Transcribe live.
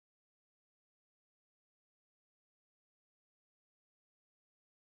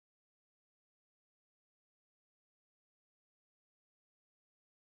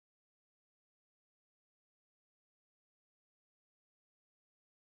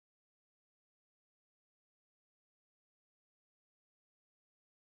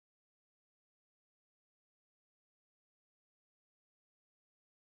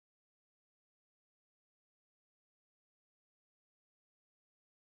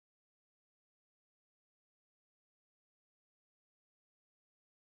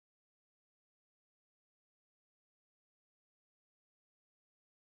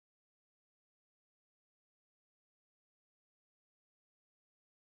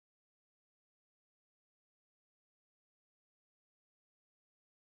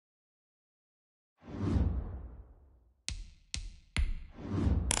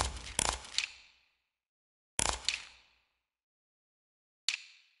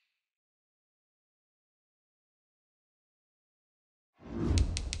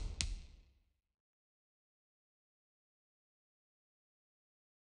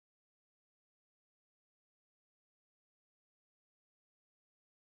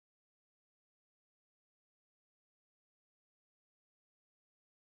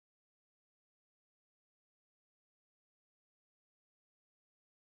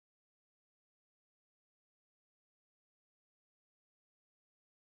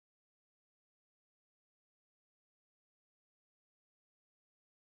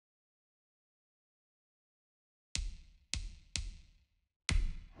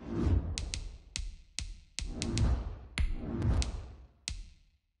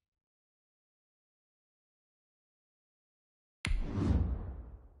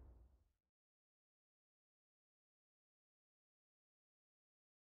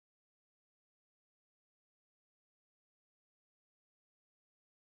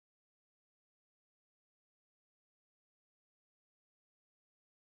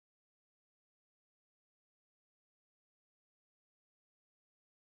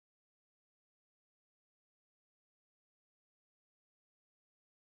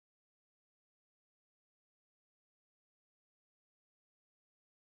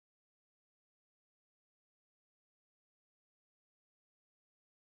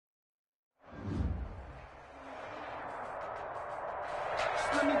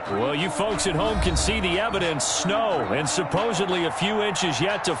Well, you folks at home can see the evidence. Snow and supposedly a few inches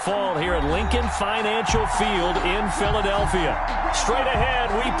yet to fall here at Lincoln Financial Field in Philadelphia. Straight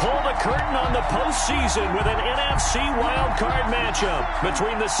ahead, we pull the curtain on the postseason with an NFC wildcard matchup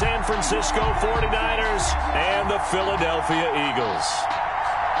between the San Francisco 49ers and the Philadelphia Eagles.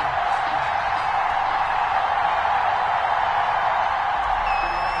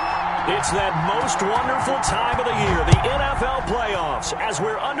 It's that most wonderful time of the year, the NFL playoffs, as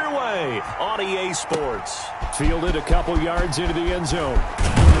we're underway on EA Sports. Fielded a couple yards into the end zone.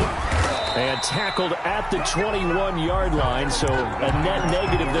 And tackled at the 21-yard line, so a net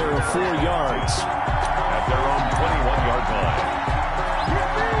negative there of 4 yards. At their own 21-yard line.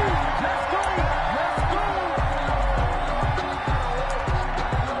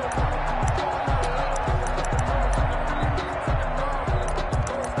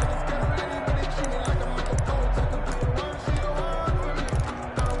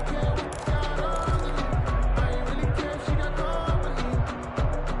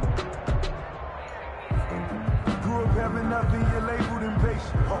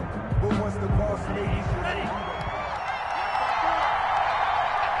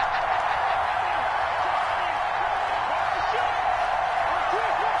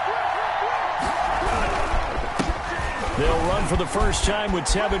 They'll run for the first time with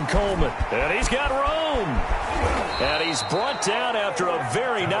Tevin Coleman. And he's got room. And he's brought down after a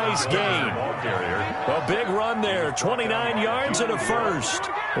very nice gain. A big run there, 29 yards and a first.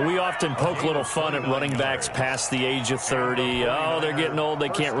 We often poke a little fun at running backs past the age of 30. Oh, they're getting old, they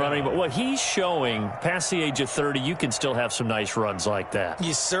can't run anymore. Well, he's showing past the age of 30, you can still have some nice runs like that.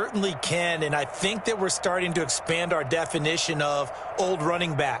 You certainly can, and I think that we're starting to expand our definition of old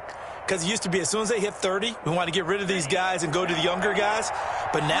running back. Because it used to be as soon as they hit 30, we want to get rid of these guys and go to the younger guys.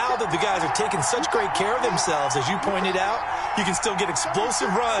 But now that the guys are taking such great care of themselves, as you pointed out, you can still get explosive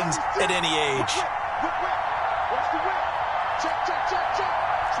runs at any age.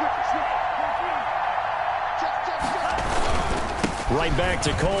 Right back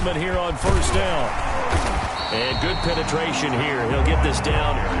to Coleman here on first down. And good penetration here. He'll get this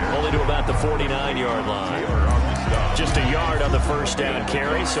down only to about the 49-yard line. Just a yard on the first down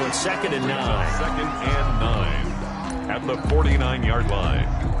carry, so it's 2nd and 9. 2nd and 9 at the 49-yard line.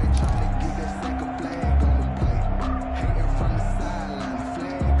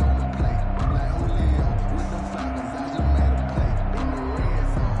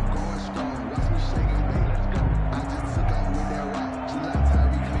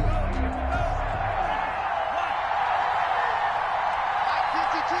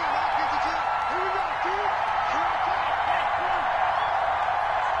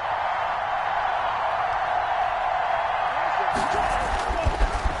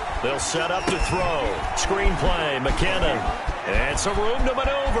 They'll set up to throw. Screen play, McKinnon. And some room to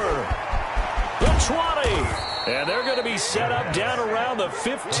maneuver. The 20. And they're going to be set up down around the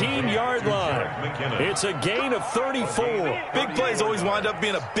 15-yard line. It's a gain of 34. Big plays always wind up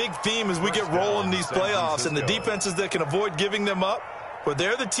being a big theme as we get rolling in these playoffs. And the defenses that can avoid giving them up, well,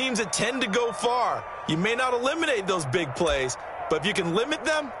 they're the teams that tend to go far. You may not eliminate those big plays, but if you can limit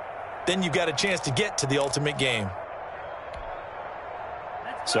them, then you've got a chance to get to the ultimate game.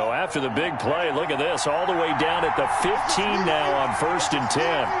 So after the big play, look at this, all the way down at the 15 now on 1st and 10.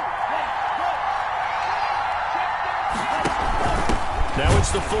 Now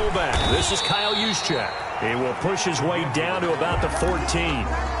it's the fullback. This is Kyle Juszczyk. He will push his way down to about the 14.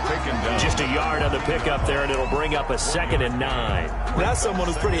 Just a yard on the pickup there, and it'll bring up a 2nd and 9. That's someone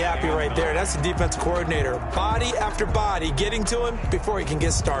who's pretty happy right there. That's the defensive coordinator. Body after body getting to him before he can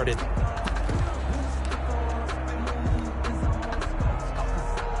get started.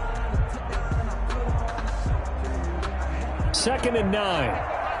 2nd and 9.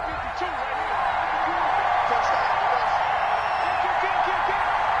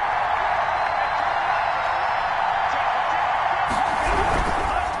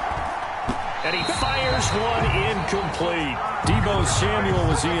 And he fires one incomplete. Deebo Samuel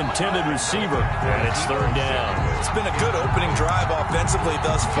was the intended receiver, and it's 3rd down. It's been a good opening drive offensively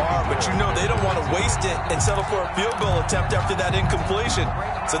thus far, but you know they don't want to waste it and settle for a field goal attempt after that incompletion.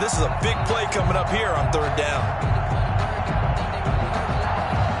 So this is a big play coming up here on 3rd down.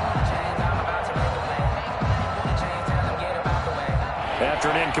 After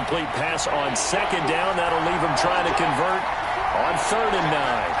an incomplete pass on 2nd down, that'll leave him trying to convert on 3rd and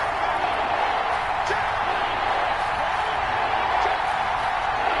 9.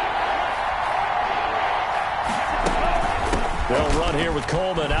 They'll run here with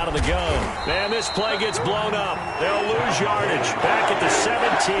Coleman out of the gun. And this play gets blown up. They'll lose yardage. Back at the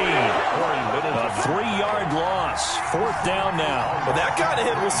 17. A 3-yard loss. 4th down now. Well, that kind of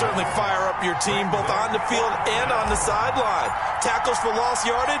hit will certainly fire up your team both on the field and on the sideline. Tackles for lost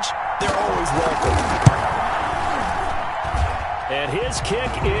yardage, they're always welcome. And his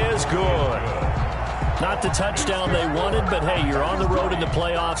kick is good. Not the touchdown they wanted, but hey, you're on the road in the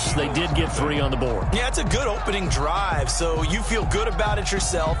playoffs. They did get 3 on the board. Yeah, it's a good opening drive, so you feel good about it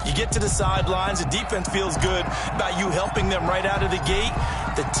yourself. You get to the sidelines. The defense feels good about you helping them right out of the gate.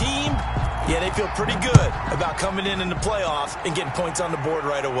 The team, yeah, they feel pretty good about coming in the playoffs and getting points on the board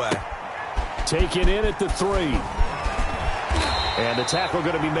right away. Taken in at the 3. And the tackle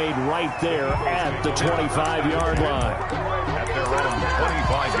going to be made right there at the 25-yard line. At their own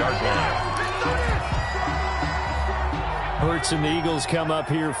 25-yard line. Hurts and the Eagles come up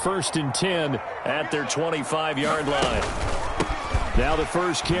here 1st and 10 at their 25-yard line. Now the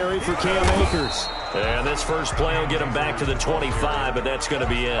first carry for Cam Akers. And this first play will get him back to the 25, but that's going to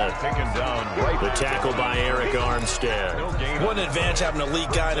be it. Taken down right. The tackle by Eric Armstead. What an advantage having an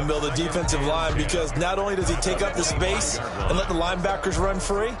elite guy in the middle of the defensive line, because not only does he take up the space and let the linebackers run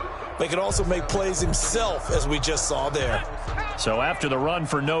free, but he can also make plays himself, as we just saw there. So after the run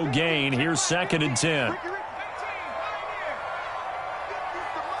for no gain, here's 2nd and 10.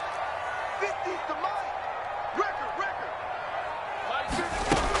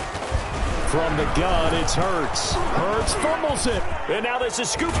 From the gun, it's Hurts. Hurts fumbles it. And now this is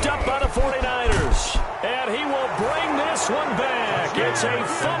scooped up by the 49ers. And he will bring this one back. It's a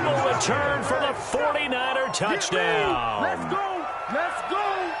fumble return for the 49er touchdown. Let's go. Let's go.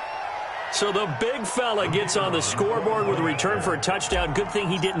 So the big fella gets on the scoreboard with a return for a touchdown. Good thing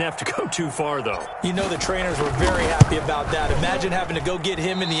he didn't have to go too far, though. You know the trainers were very happy about that. Imagine having to go get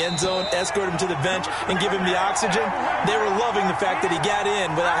him in the end zone, escort him to the bench, and give him the oxygen. They were loving the fact that he got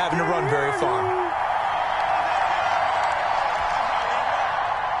in without having to run very far.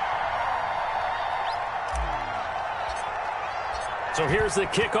 So here's the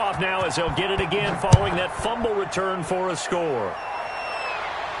kickoff now as they'll get it again following that fumble return for a score.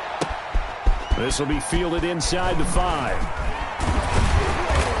 This will be fielded inside the 5.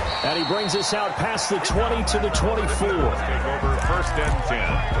 And he brings us out past the 20 to the 24. Take over 1st and 10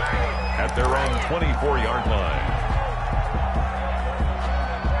 at their own 24-yard line.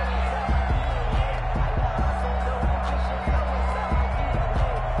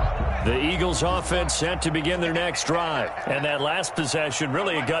 The Eagles offense set to begin their next drive. And that last possession,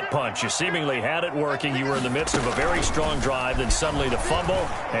 really a gut punch. You seemingly had it working. You were in the midst of a very strong drive. Then suddenly the fumble,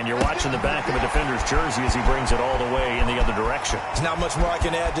 and you're watching the back of a defender's jersey as he brings it all the way in the other direction. There's not much more I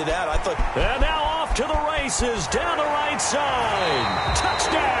can add to that. And now off to the races down the right side.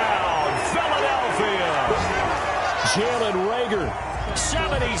 Touchdown, Philadelphia. Jalen Reagor,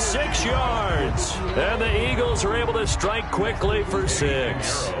 76 yards. And the Eagles are able to strike quickly for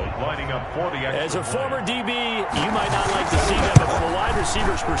 6. Lining up for the As a former DB, you might not like to see that, but from a wide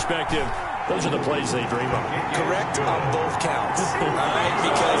receiver's perspective, those are the plays they dream of. Correct on both counts. All right,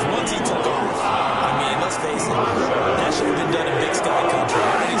 because once he took off, I mean, let's face it, that should have been done in Big Sky Country.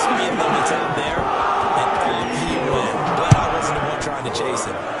 Any speed limits out there, and he went. Glad I wasn't the one trying to chase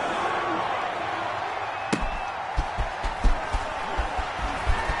him.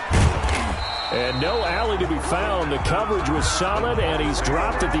 And no alley to be found. The coverage was solid, and he's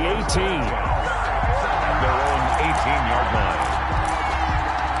dropped at the 18. Their own 18-yard line.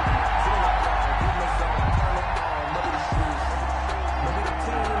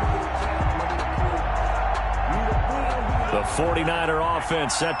 The 49er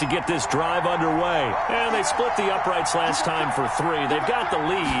offense set to get this drive underway. And they split the uprights last time for 3. They've got the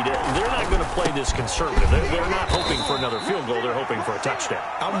lead. They're not going to play this conservative. They're not hoping for another field goal. They're hoping for a touchdown.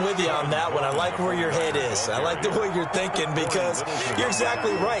 I'm with you on that one. I like where your head is. I like the way you're thinking, because you're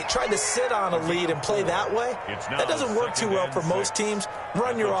exactly right. Trying to sit on a lead and play that way, that doesn't work too well for most teams.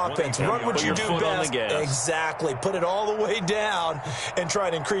 Run your offense. Run what you do best. Exactly. Put it all the way down and try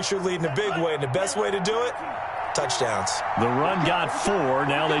to increase your lead in a big way. And the best way to do it, touchdowns. The run got 4.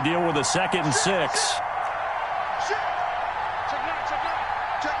 Now they deal with a 2nd and 6.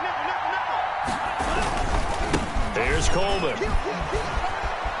 Here's Coleman.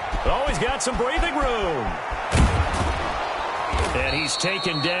 Oh, he's got some breathing room. And he's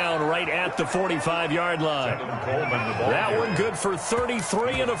taken down right at the 45-yard line. That one good for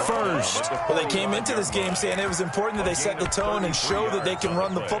 33 and a first. Well, they came into this game saying it was important that they set the tone and show that they can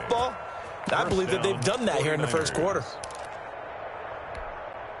run the football. I believe that they've done that here in the first quarter.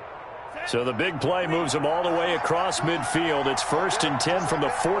 So the big play moves them all the way across midfield. It's 1st and 10 from the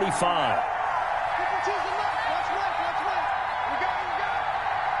 45.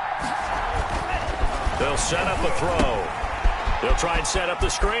 They'll set up a throw. They'll try and set up the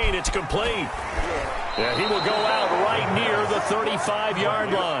screen. It's complete. Yeah, he will go out right near the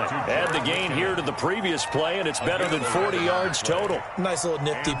 35-yard line. Add the gain here to the previous play, and it's better than 40 yards total. Nice little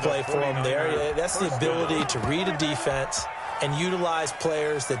nifty play for him there. Yeah, that's the ability to read a defense and utilize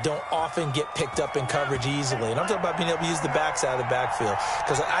players that don't often get picked up in coverage easily. And I'm talking about being able to use the backside of the backfield.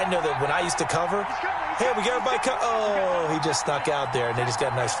 Because I know that when I used to cover, hey, we got everybody oh, he just snuck out there, and they just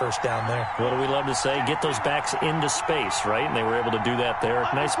got a nice first down there. What do we love to say? Get those backs into space, right? And they were able to do that there.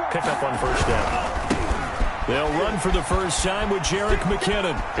 Nice pickup on first down. They'll run for the first time with Jerick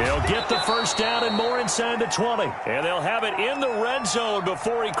McKinnon. He'll get the first down and more inside the 20. And they'll have it in the red zone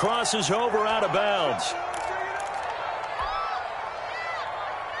before he crosses over out of bounds.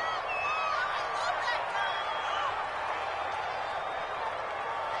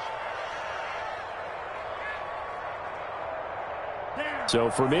 So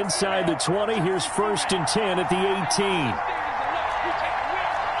from inside the 20, here's 1st and 10 at the 18.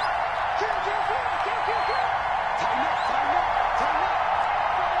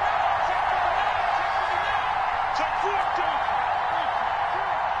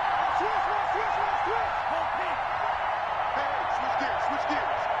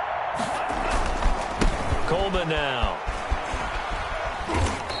 Coleman now.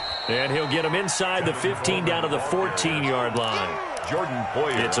 And he'll get him inside the 15 down to the 14-yard line. Jordan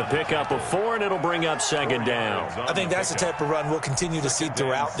Poyer. It's a pickup of 4, and it'll bring up 2nd down. I think that's the type of run we'll continue to see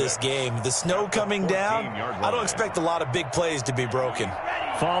throughout this game. The snow coming down, I don't expect a lot of big plays to be broken.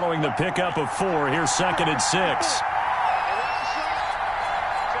 Following the pickup of 4, here's 2nd and 6.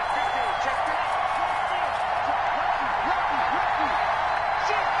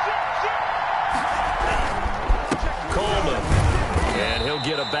 Coleman. And he'll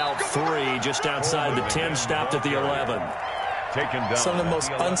get about 3 just outside the 10, stopped at the 11. Some of the most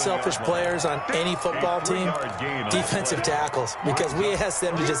unselfish players on any football team, defensive tackles, because we ask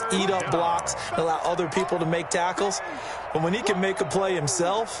them to just eat up blocks and allow other people to make tackles. But when he can make a play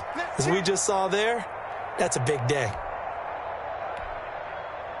himself, as we just saw there, that's a big day.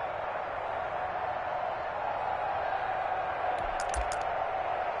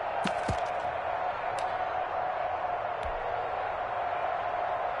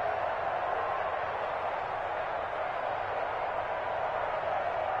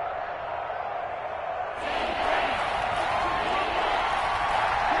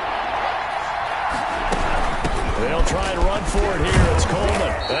 They'll try and run for it here. It's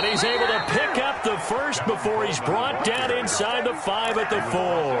Coleman. And he's able to pick up the first before he's brought down inside the 5 at the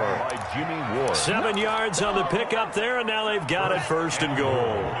 4. 7 yards on the pickup there, and now they've got it 1st and goal.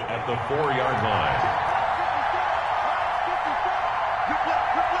 At the 4-yard line.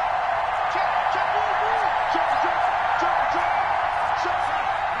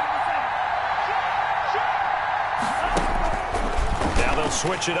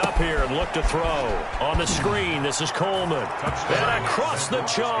 Switch it up here and look to throw. On the screen, this is Coleman. And across the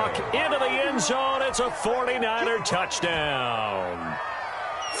chalk, into the end zone, it's a 49er touchdown.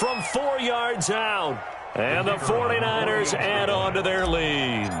 From 4 yards out, and the 49ers add on to their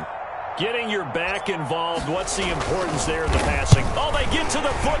lead. Getting your back involved, what's the importance there in the passing? Oh, they get to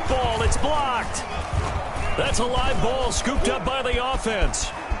the football, it's blocked. That's a live ball scooped up by the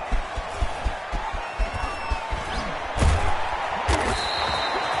offense.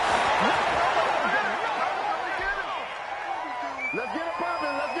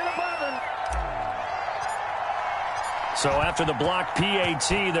 So after the block PAT,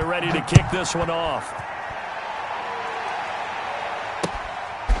 they're ready to kick this one off.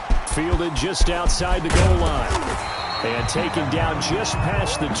 Fielded just outside the goal line. And taken down just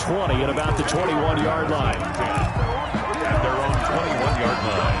past the 20 at about the 21-yard line. At their own 21-yard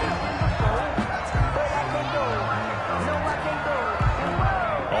line.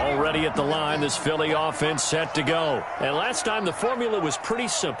 Already at the line, this Philly offense set to go. And last time the formula was pretty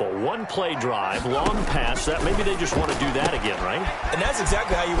simple. 1-play drive, long pass. That maybe they just want to do that again, right? And that's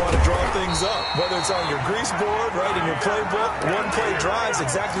exactly how you want to draw things up. Whether it's on your grease board, right, in your playbook, 1-play drive is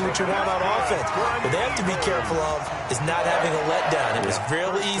exactly what you want on offense. What they have to be careful of is not having a letdown. It was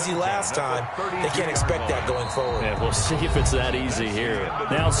real easy last time. They can't expect that going forward. Yeah, we'll see if it's that easy here.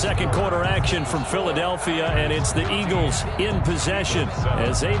 Now 2nd quarter action from Philadelphia, and it's the Eagles in possession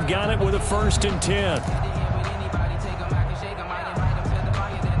as they've got it with a 1st and 10.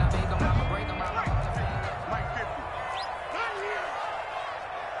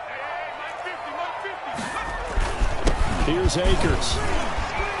 Here's Akers.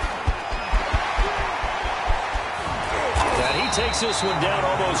 And he takes this one down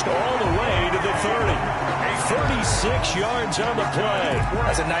almost all the way to the 30. 36 yards on the play.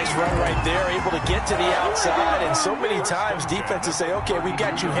 That's a nice run right there, able to get to the outside. And so many times defenses say, okay, we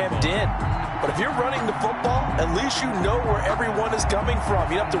got you hemmed in. But if you're running the football, at least you know where everyone is coming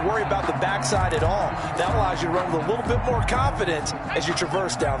from. You don't have to worry about the backside at all. That allows you to run with a little bit more confidence as you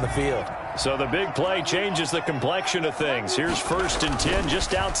traverse down the field. So the big play changes the complexion of things. Here's 1st and 10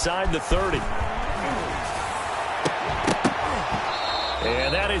 just outside the 30.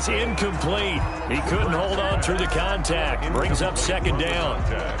 And that is incomplete. He couldn't hold on through the contact. Brings up 2nd down.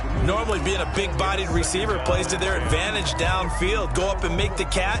 Normally being a big-bodied receiver plays to their advantage downfield. Go up and make the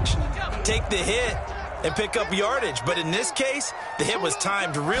catch, take the hit, and pick up yardage. But in this case, the hit was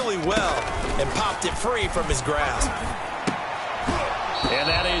timed really well and popped it free from his grasp. And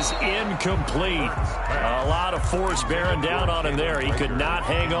that is incomplete. A lot of force bearing down on him there. He could not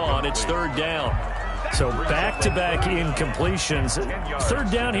hang on. It's 3rd down. So back-to-back incompletions.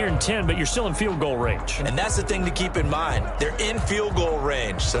 3rd down here and 10, but you're still in field goal range. And that's the thing to keep in mind. They're in field goal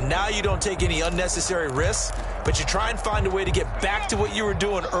range. So now you don't take any unnecessary risks, but you try and find a way to get back to what you were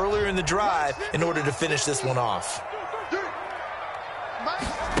doing earlier in the drive in order to finish this one off.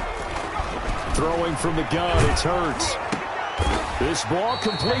 Throwing from the gun, it's Hurts. This ball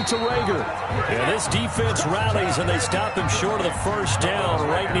complete to Rager. And this defense rallies, and they stop him short of the 1st down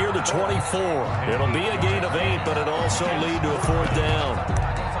right near the 24. It'll be a gain of 8, but it'll also lead to a 4th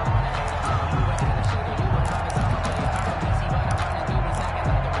down.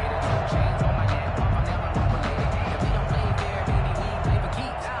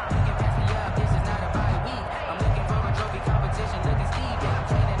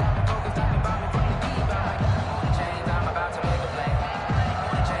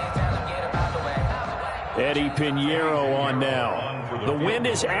 Eddie Pinheiro on now. The wind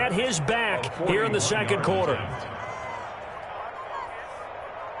is at his back here in the 2nd quarter.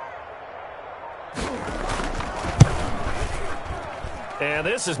 And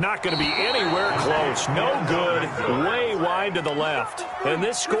this is not going to be anywhere close. No good. Way wide to the left. And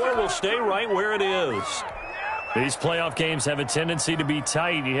this score will stay right where it is. These playoff games have a tendency to be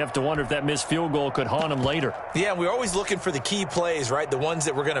tight. You have to wonder if that missed field goal could haunt them later. Yeah, we're always looking for the key plays, right? The ones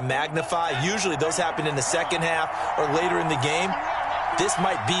that we're going to magnify. Usually those happen in the 2nd half or later in the game. This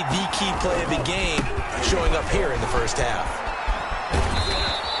might be the key play of the game showing up here in the 1st half.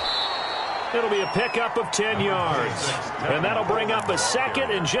 It'll be a pickup of 10 yards. And that'll bring up a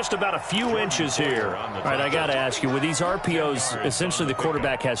 2nd and just about a few inches here. All right, I got to ask you, with these RPOs, essentially the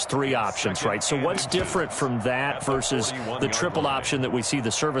quarterback has 3 options, right? So what's different from that versus the triple option that we see the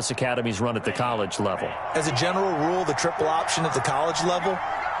service academies run at the college level? As a general rule, the triple option at the college level,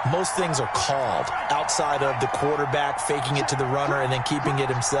 most things are called outside of the quarterback faking it to the runner and then keeping it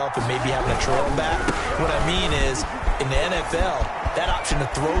himself and maybe having a trail back. What I mean is, in the NFL, that option to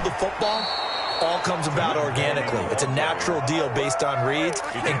throw the football all comes about organically. It's a natural deal based on reads.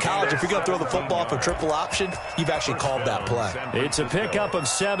 In college, if you're going to throw the football for triple option, you've actually called that play. It's a pickup of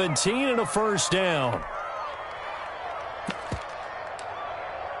 17 and a 1st down.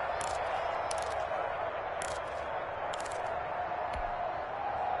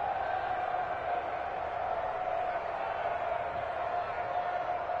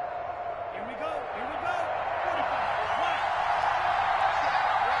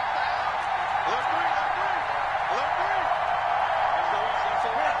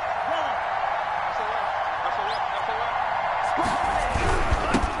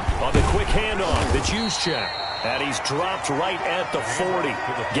 And he's dropped right at the 40.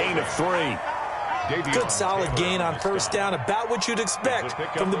 Gain of 3. Good solid gain on 1st down. About what you'd expect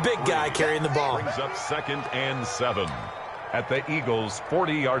from the big guy carrying the ball. Brings up 2nd and 7 at the Eagles'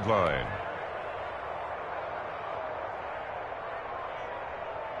 40-yard line.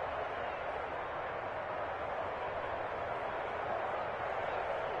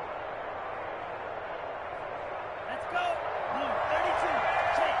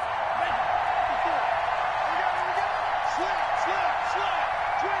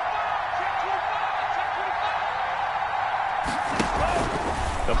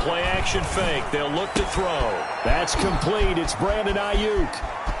 The play-action fake. They'll look to throw. That's complete. It's Brandon Ayuk.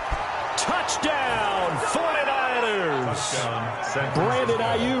 Touchdown, 49ers. Brandon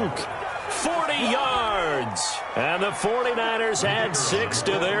Ayuk, 40 yards. And the 49ers add 6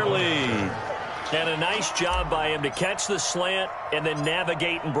 to their lead. And a nice job by him to catch the slant and then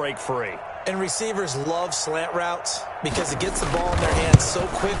navigate and break free. And receivers love slant routes because it gets the ball in their hands so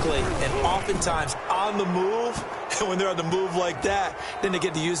quickly and oftentimes on the move. And when they're on the move like that, then they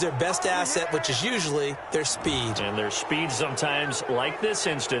get to use their best asset, which is usually their speed. And their speed sometimes, like this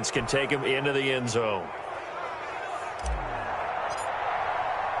instance, can take them into the end zone.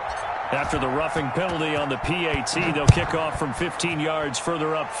 After the roughing penalty on the PAT, they'll kick off from 15 yards further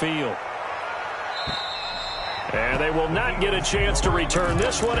upfield. And they will not get a chance to return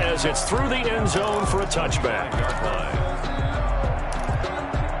this one as it's through the end zone for a touchback.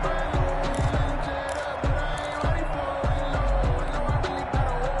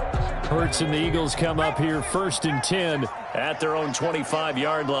 Hurts and the Eagles come up here 1st and 10 at their own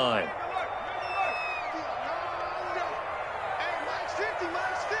 25-yard line.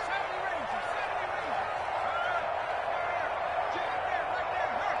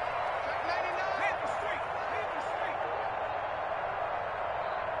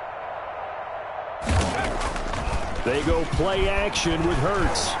 They go play action with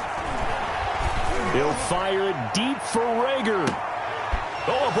Hurts. He'll fire it deep for Rager.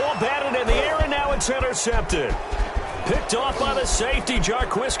 Oh, a ball batted in the air, and now it's intercepted. Picked off by the safety,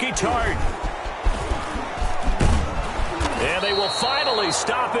 Jarquiski Tart. And they will finally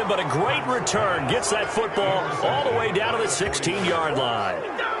stop him, but a great return. Gets that football all the way down to the 16-yard line.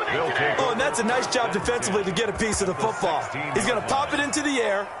 Oh, and that's a nice job defensively to get a piece of the football. He's going to pop it into the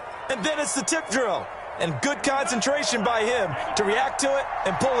air, and then it's the tip drill. And good concentration by him to react to it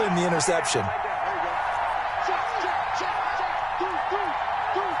and pull in the interception.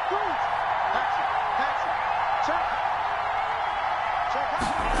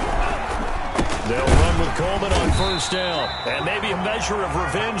 They'll run with Coleman on 1st down. And maybe a measure of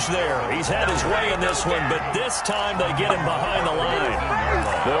revenge there. He's had his way in this one, but this time they get him behind the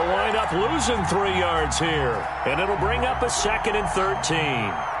line. They'll wind up losing 3 yards here. And it'll bring up a 2nd and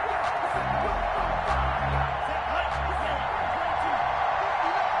 13.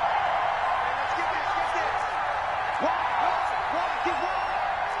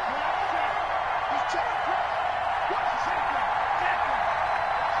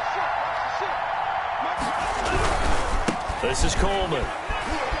 This is Coleman.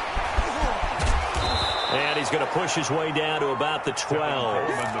 And he's going to push his way down to about the 12.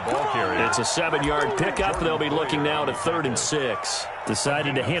 It's a 7-yard pickup. They'll be looking now to 3rd and 6.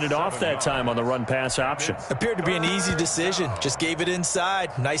 Decided to hand it off that time on the run-pass option. Appeared to be an easy decision. Just gave it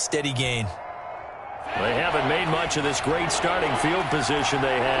inside. Nice steady gain. They haven't made much of this great starting field position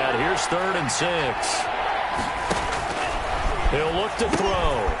they had. Here's 3rd and 6. He'll look to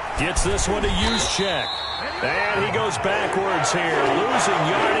throw. Gets this one to Juszczyk. And he goes backwards here, losing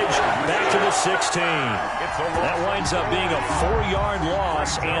yardage back to the 16. That winds up being a 4-yard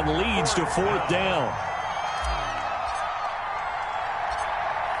loss and leads to 4th down.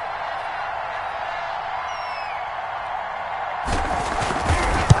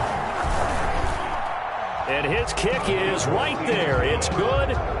 And his kick is right there. It's good,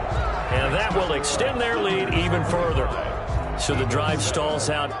 and that will extend their lead even further. So the drive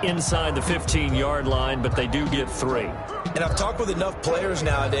stalls out inside the 15-yard line, but they do get 3. And I've talked with enough players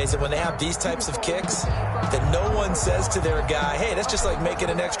nowadays that when they have these types of kicks, that no one says to their guy, hey, that's just like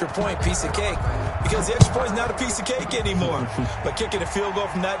making an extra point, piece of cake. Because the extra point is not a piece of cake anymore. But kicking a field goal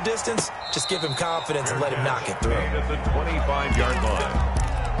from that distance, just give him confidence and let him knock it through. At the 25-yard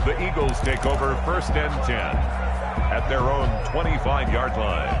line, the Eagles take over 1st and 10. At their own 25-yard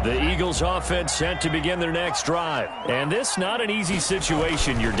line. The Eagles offense set to begin their next drive. And this not an easy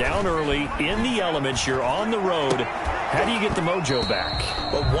situation. You're down early, in the elements, you're on the road. How do you get the mojo back?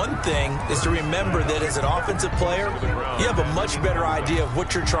 Well, one thing is to remember that as an offensive player, you have a much better idea of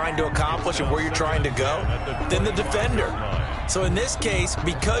what you're trying to accomplish and where you're trying to go than the defender. So in this case,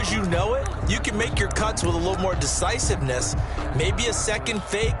 because you know it, you can make your cuts with a little more decisiveness, maybe a second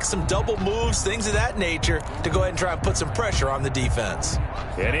fake, some double moves, things of that nature, to go ahead and try and put some pressure on the defense.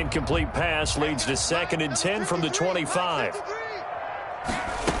 An incomplete pass leads to 2nd and 10 from the 25.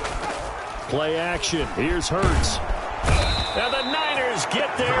 Play action. Here's Hurts. And the Niners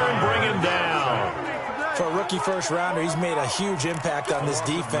get there and bring him down. For a rookie first-rounder, he's made a huge impact on this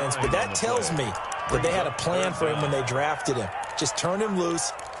defense, but that tells me that they had a plan for him when they drafted him. Just turn him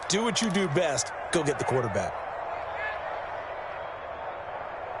loose, do what you do best, go get the quarterback.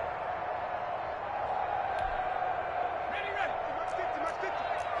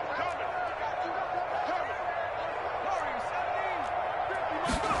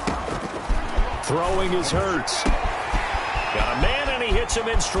 Throwing is Hurts. Got a man, and he hits him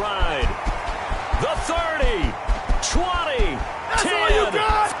in stride. The 30, 20, 10,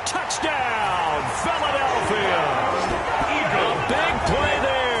 touchdown, Philadelphia. A big play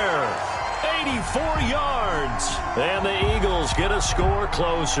there, 84 yards, and the Eagles get a score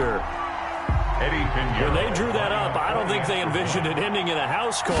closer. When they drew that up, I don't think they envisioned it ending in a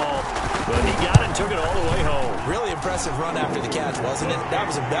house call, but he got it and took it all the way home. Really impressive run after the catch, wasn't it? That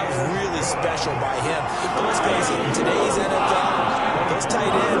was really special by him. But let's face it, in today's NFL, those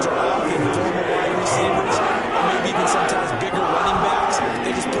tight ends are former wide receivers, or maybe even sometimes bigger running backs,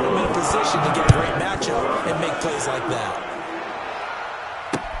 they just put them in a position to get a great matchup and make plays like that.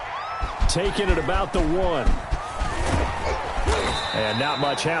 Taking it about the 1. And not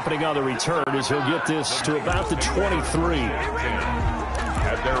much happening on the return as he'll get this to about the 23.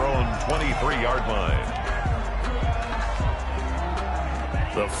 At their own 23-yard line.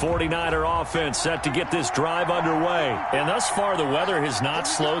 The 49er offense set to get this drive underway. And thus far, the weather has not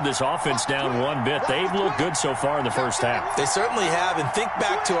slowed this offense down one bit. They've looked good so far in the first half. They certainly have. And think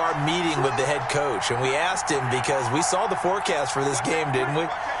back to our meeting with the head coach. And we asked him because we saw the forecast for this game, didn't we?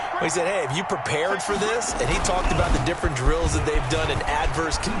 We said, hey, have you prepared for this? And he talked about the different drills that they've done in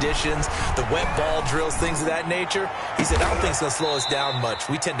adverse conditions, the wet ball drills, things of that nature. He said, I don't think it's going to slow us down much.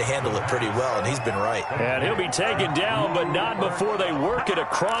 We tend to handle it pretty well, and he's been right. And he'll be taken down, but not before they work it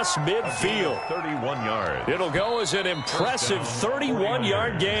across midfield. 31 yards. It'll go as an impressive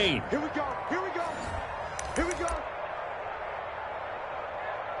 31-yard gain. Here we go. Here we go. Here we go.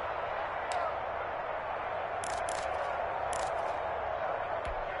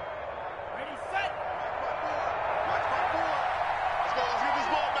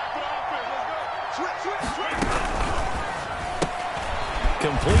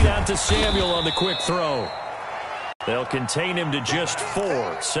 Complete out to Samuel on the quick throw. They'll contain him to just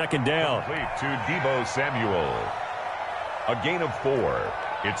 4. Second down. Complete to Deebo Samuel. A gain of 4.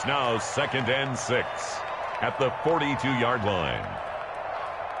 It's now 2nd and 6 at the 42-yard line.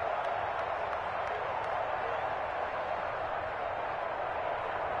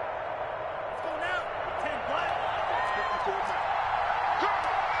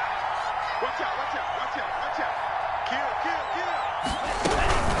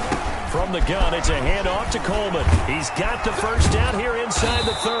 From the gun, it's a handoff to Coleman. He's got the first down here inside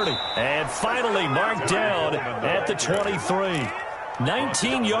the 30. And finally marked down at the 23.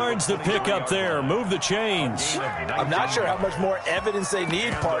 19 yards to pick up there. Move the chains. I'm not sure how much more evidence they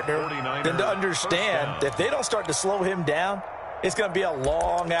need, partner, than to understand that if they don't start to slow him down, it's going to be a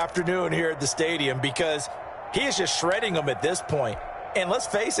long afternoon here at the stadium because he is just shredding them at this point. And let's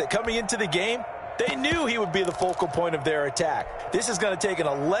face it, coming into the game, they knew he would be the focal point of their attack. This is going to take an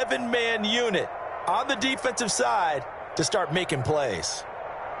 11-man unit on the defensive side to start making plays.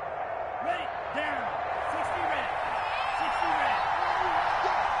 Ready, down, 60 red, 60 red.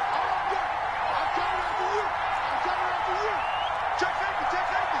 I'm coming after you. I'm coming after you. Check safety, check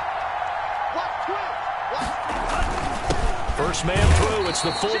safety. Watch, twin. Watch. First man through, it's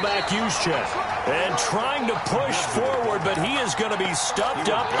the fullback use check. And trying to push forward, but he is going to be stuffed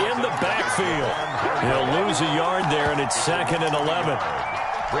up in the backfield. He'll lose a yard there, and it's 2nd and 11.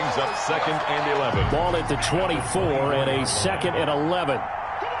 Brings up 2nd and 11. Ball at the 24 and a 2nd and 11. Come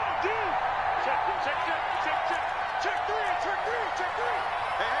on, dude. Check, check, check, check, check. Check three, check three, check three.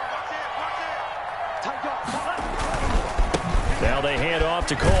 Hey, watch it, watch it. Now they hand off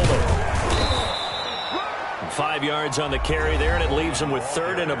to Coleman. 5 yards on the carry there, and it leaves them with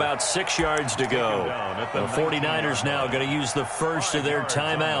 3rd and about 6 yards to go. The 49ers now going to use the first of their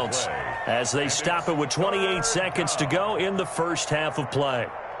timeouts as they stop it with 28 seconds to go in the first half of play.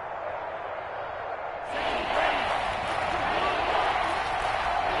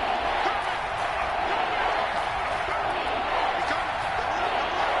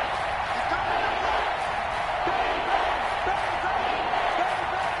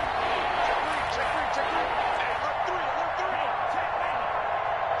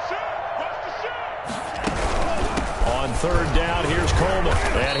 Third down, here's Coleman.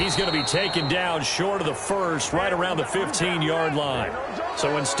 And he's going to be taken down short of the first, right around the 15-yard line.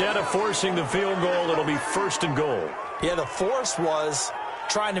 So instead of forcing the field goal, it'll be 1st and goal. Yeah, the force was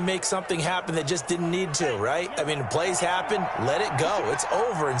trying to make something happen that just didn't need to, right? I mean, plays happen, let it go. It's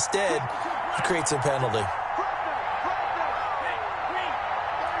over. Instead, he creates a penalty.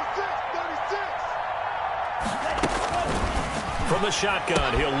 From the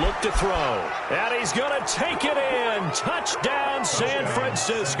shotgun, he'll look to throw. And he's going to take it in. Touchdown, San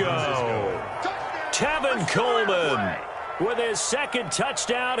Francisco. Tevin Coleman with his 2nd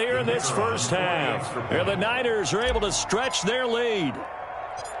touchdown here in this first half. And the Niners are able to stretch their lead.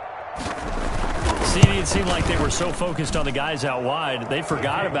 CD, it seemed like they were so focused on the guys out wide, they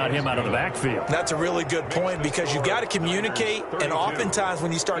forgot about him out of the backfield. That's a really good point because you've got to communicate, and oftentimes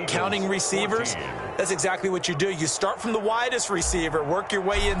when you start counting receivers, that's exactly what you do. You start from the widest receiver, work your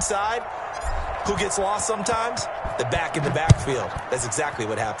way inside. Who gets lost sometimes? The back in the backfield. That's exactly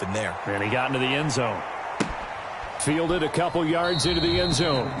what happened there. And he got into the end zone. Fielded a couple yards into the end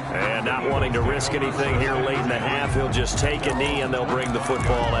zone. And not wanting to risk anything here late in the half, he'll just take a knee and they'll bring the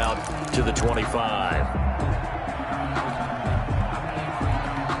football out to the 25.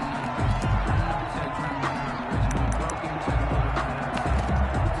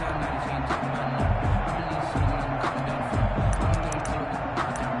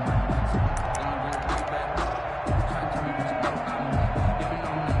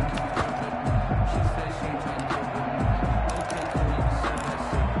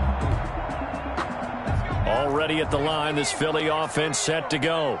 ready at the line. This Philly offense set to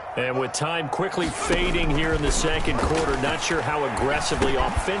go. And with time quickly fading here in the second quarter, not sure how aggressively,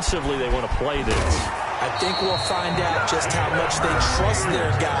 offensively they want to play this. I think we'll find out just how much they trust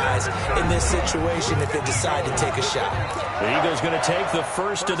their guys in this situation if they decide to take a shot. The Eagles going to take the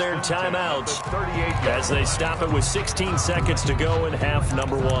first of their timeouts as they stop it with 16 seconds to go in half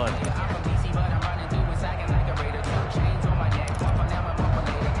number one.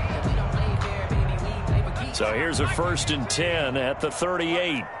 So here's a 1st and 10 at the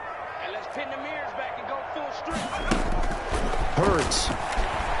 38. Hurts.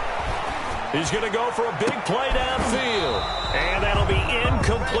 He's going to go for a big play downfield. And that'll be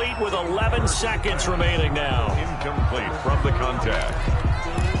incomplete with 11 seconds remaining now. Incomplete from the contact.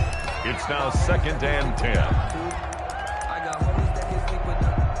 It's now 2nd and 10.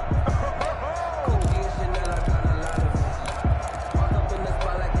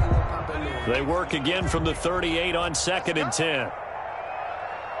 They work again from the 38 on 2nd and 10. Hey,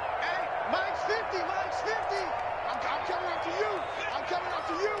 mine's 50, mine's 50. I'm coming up to you. I'm coming up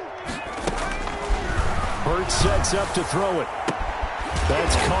to you. Hurts sets up to throw it.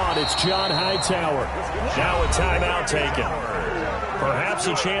 That's caught. It's John Hightower. Now a timeout taken. Perhaps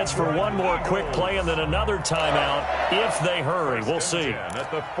a chance for one more quick play and then another timeout if they hurry. We'll see.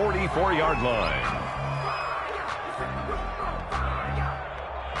 At the 44-yard line.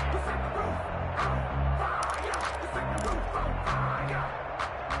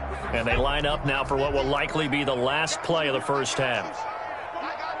 And they line up now for what will likely be the last play of the first half.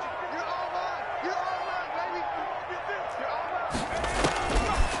 I got you. You're all mine. You're all mine, baby. You're all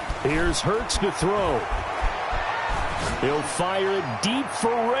mine. Here's Hurts to throw. He'll fire it deep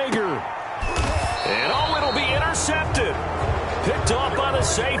for Rager. And oh, it'll be intercepted. Picked off by the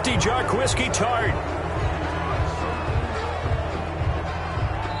safety, Jarquiski Tart.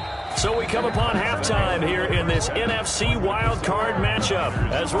 So we come upon halftime here in this NFC wildcard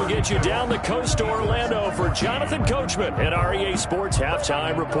matchup as we'll get you down the coast to Orlando for Jonathan Coachman at our EA Sports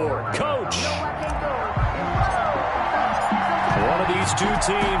Halftime Report. Coach. One of these two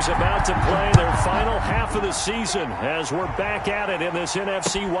teams about to play their final half of the season as we're back at it in this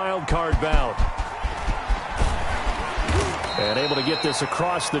NFC wildcard bout. And able to get this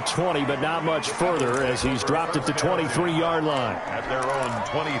across the 20, but not much further as he's dropped it to 23-yard line. At their own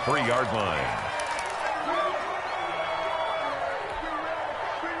 23-yard line.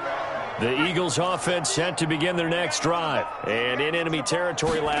 The Eagles offense set to begin their next drive. And in enemy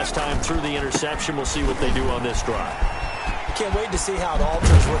territory last time through the interception. We'll see what they do on this drive. Can't wait to see how it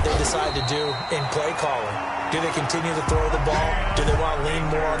alters what they decide to do in play calling. Do they continue to throw the ball? Do they want to lean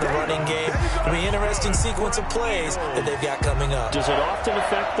more on the running game? It'll be an interesting sequence of plays that they've got coming up. Does it often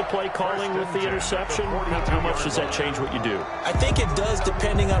affect the play calling with the interception? How much does that change what you do? I think it does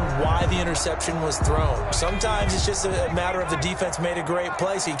depending on why the interception was thrown. Sometimes it's just a matter of the defense made a great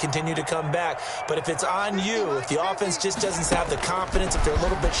play, so you continue to come back. But if it's on you, if the offense just doesn't have the confidence, if they're a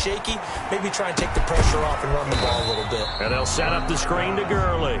little bit shaky, maybe try and take the pressure off and run the ball a little bit. And they'll set up the screen to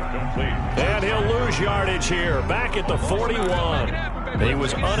Gurley. And he'll lose yardage here. Back at the 41. He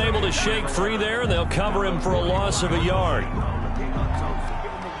was unable to shake free there, and they'll cover him for a loss of a yard.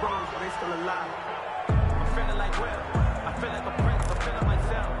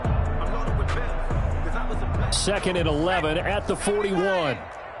 2nd and 11 at the 41.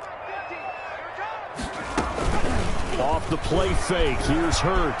 Off the play fake. Here's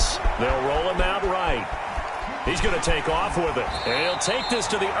Hurts. They'll roll him out right. He's going to take off with it. And he'll take this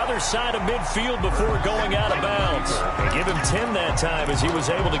to the other side of midfield before going out of bounds. And give him 10 that time as he was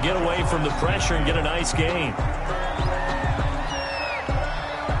able to get away from the pressure and get a nice gain.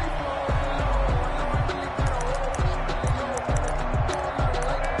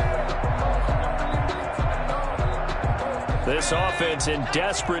 This offense in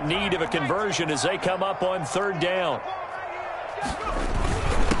desperate need of a conversion as they come up on 3rd down.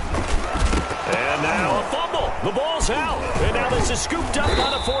 And now a fumble. The ball's out. And now this is scooped up by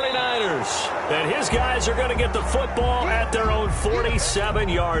the 49ers. And his guys are going to get the football at their own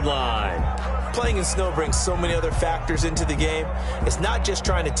 47-yard line. Playing in snow brings so many other factors into the game. It's not just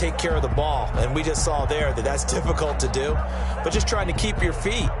trying to take care of the ball, and we just saw there that that's difficult to do, but just trying to keep your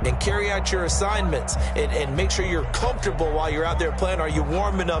feet and carry out your assignments and make sure you're comfortable while you're out there playing. Are you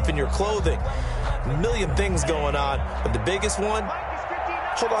warm enough in your clothing? A million things going on, but the biggest one,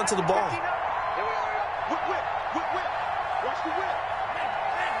 hold on to the ball.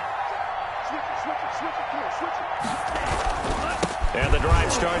 And the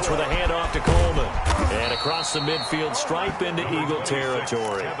drive starts with a handoff to Coleman. And across the midfield stripe into Eagle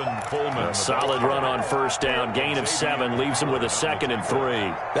territory. A solid run on first down. Gain of 7 leaves him with a 2nd and 3.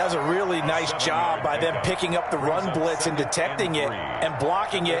 That was a really nice job by them picking up the run blitz and detecting it and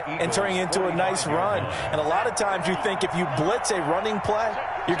blocking it and turning it into a nice run. And a lot of times you think if you blitz a running play,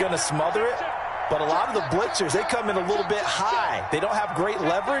 you're going to smother it. But a lot of the blitzers, they come in a little bit high. They don't have great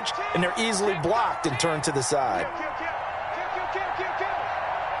leverage, and they're easily blocked and turned to the side.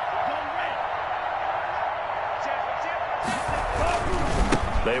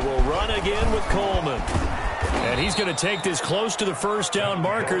 They will run again with Coleman. And he's going to take this close to the first down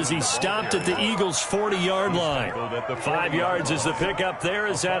marker as he stopped at the Eagles' 40-yard line. 5 yards is the pickup there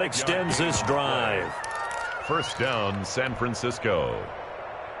as that extends this drive. First down, San Francisco.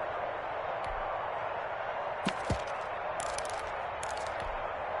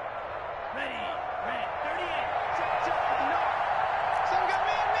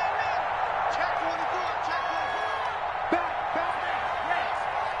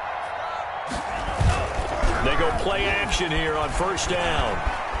 They go play action here on first down.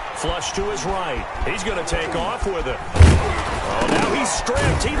 Flush to his right. He's going to take off with it. Oh, now he's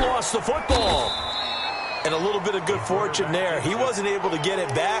stripped. He lost the football. And a little bit of good fortune there. He wasn't able to get it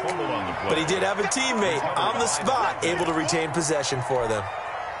back, but he did have a teammate on the spot able to retain possession for them.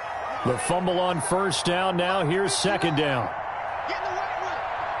 The fumble on first down. Now here's second down. Get in the right wheel.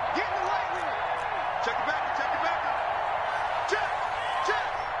 Get in the right wheel. Check it back. Check it back. Check.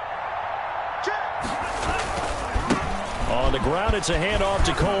 On the ground, it's a handoff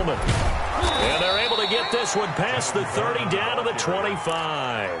to Coleman. And they're able to get this one past the 30 down to the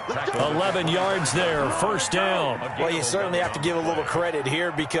 25. 11 yards there, first down. Well, you certainly have to give a little credit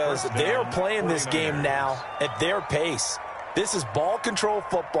here because they're playing this game now at their pace. This is ball control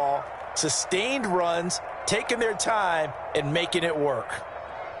football, sustained runs, taking their time, and making it work.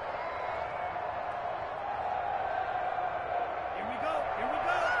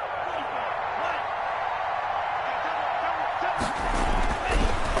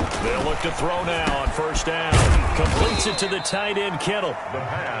 They'll look to throw now on first down. Completes it to the tight end, Kittle.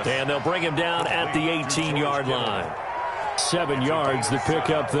 And they'll bring him down at the 18-yard line. 7 yards, the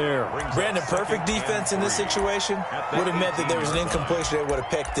pickup there. Brandon, perfect defense in this situation would have meant that there was an incompletion. They would have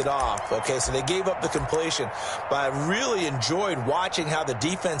picked it off. Okay, so they gave up the completion. But I really enjoyed watching how the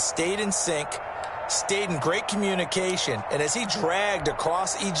defense stayed in sync, stayed in great communication. And as he dragged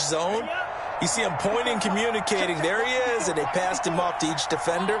across each zone, you see him pointing, communicating. There he is, and they passed him off to each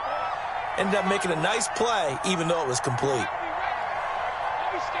defender. Ended up making a nice play, even though it was complete.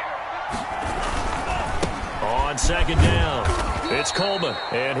 On second down, it's Coleman,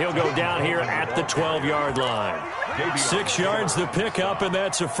 and he'll go down here at the 12-yard line. 6 yards the pickup, and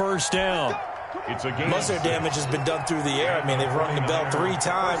that's a first down. Most of their damage has been done through the air. I mean, they've rung the bell 3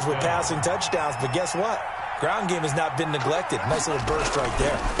 times with passing touchdowns, but guess what? Ground game has not been neglected. Nice little burst right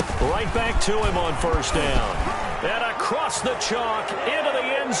there. Right back to him on first down. And across the chalk, into the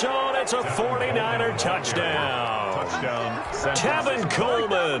end zone, it's a 49er touchdown. Tevin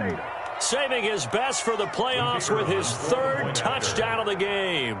Coleman saving his best for the playoffs with his 3rd touchdown of the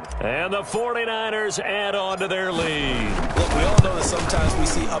game. And the 49ers add on to their lead. Look, we all know that sometimes we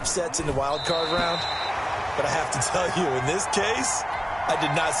see upsets in the wild card round, but I have to tell you, in this case, I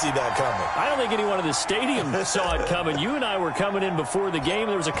did not see that coming. I don't think anyone in the stadium saw it coming. You and I were coming in before the game.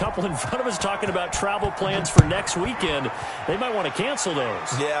 There was a couple in front of us talking about travel plans for next weekend. They might want to cancel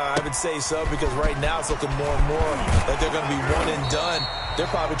those. Yeah, I would say so, because right now it's looking more and more like they're going to be one and done. They're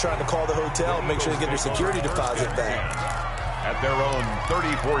probably trying to call the hotel and make sure they get their security deposit back. At their own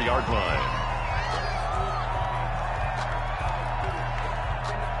 34-yard line.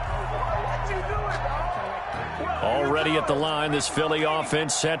 Already at the line, this Philly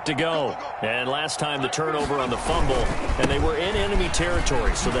offense set to go. And last time the turnover on the fumble, and they were in enemy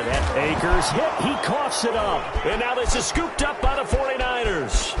territory, so that Akers hit, he coughs it up. And now this is scooped up by the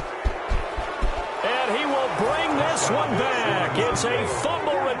 49ers. And he will bring this one back. It's a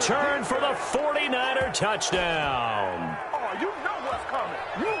fumble return for the 49er touchdown.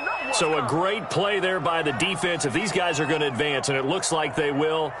 So a great play there by the defense. If these guys are going to advance, and it looks like they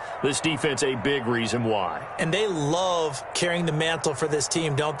will, this defense a big reason why. And they love carrying the mantle for this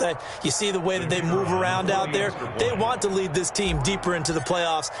team, don't they? You see the way that they move around out there? They want to lead this team deeper into the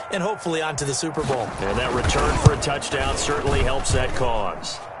playoffs and hopefully onto the Super Bowl. And that return for a touchdown certainly helps that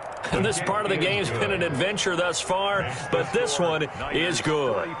cause. And this part of the game's been an adventure thus far, but this one is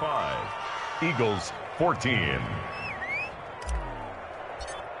good. Eagles 14.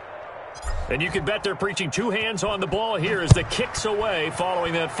 And you can bet they're preaching 2 hands on the ball here as the kick's away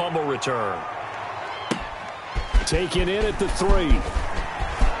following that fumble return. taken in at the 3.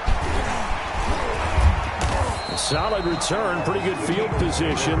 A solid return, pretty good field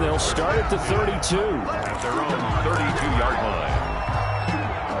position. They'll start at the 32. At their own 32-yard line.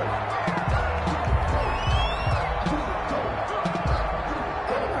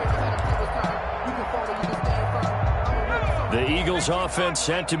 The Eagles offense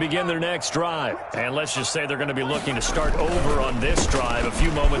set to begin their next drive. And let's just say they're going to be looking to start over on this drive. A few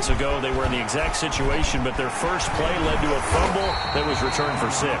moments ago, they were in the exact situation, but their first play led to a fumble that was returned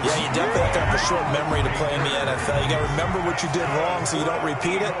for 6. Yeah, you definitely have to have a short memory to play in the NFL. You got to remember what you did wrong so you don't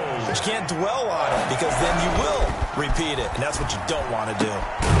repeat it. But you can't dwell on it because then you will repeat it, and that's what you don't want to do.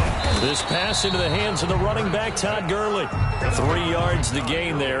 This pass into the hands of the running back, Todd Gurley. 3 yards the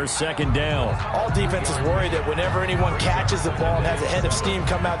gain there, second down. All defenses worry that whenever anyone catches the ball and has a head of steam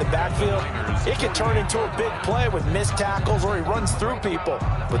come out of the backfield, it can turn into a big play with missed tackles or he runs through people.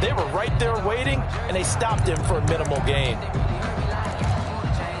 But they were right there waiting, and they stopped him for a minimal gain.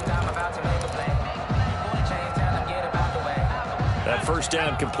 That first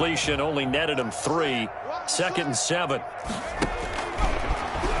down completion only netted him 3. 2nd and 7.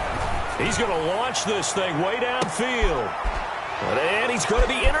 He's going to launch this thing way downfield. And he's going to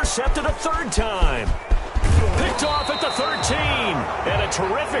be intercepted a 3rd time. Picked off at the 13. And a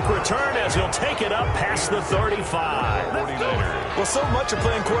terrific return as he'll take it up past the 35. 49ers. Well, so much of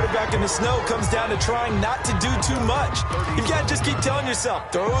playing quarterback in the snow comes down to trying not to do too much. You can't just keep telling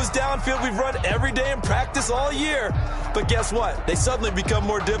yourself, throws downfield we've run every day in practice all year. But guess what? They suddenly become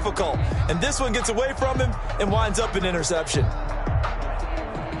more difficult. And this one gets away from him and winds up an interception.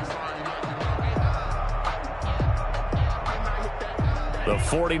 The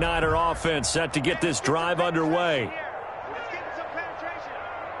 49er offense set to get this drive underway. Let's get some penetration.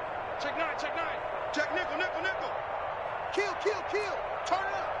 Check 9, check 9. Check nickel, nickel, nickel. Kill, kill, kill. Turn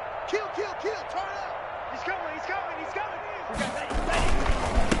it up. Kill, kill, kill. Turn it up. He's coming, he's coming, he's coming.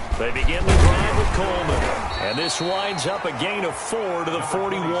 They begin the drive with Coleman. And this winds up a gain of 4 to the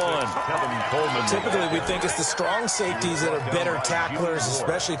 41. Kevin Coleman. Typically, we think it's the strong safeties that are better tacklers,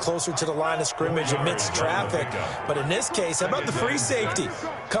 especially closer to the line of scrimmage amidst traffic. But in this case, how about the free safety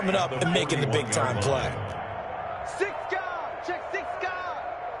coming up and making the big-time play? 6 guard. Check 6 guard.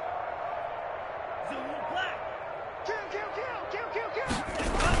 Kill, kill, kill, kill, kill,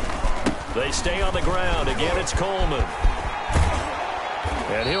 kill. They stay on the ground. Again, it's Coleman.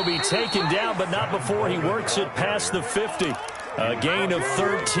 And he'll be taken down, but not before he works it past the 50. A gain of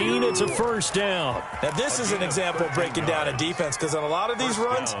 13. It's a first down. Now, this is an example of breaking down a defense because on a lot of these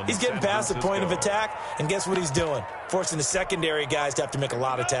runs, he's getting past the point of attack, and guess what he's doing? Forcing the secondary guys to have to make a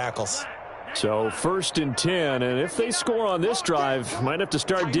lot of tackles. So 1st and 10, and if they score on this drive, might have to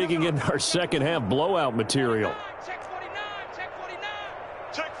start digging in our second half blowout material. Check 49, check 49.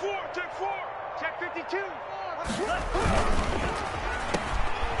 Check 4, check 4. Check 52.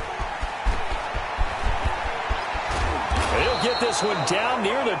 He'll get this one down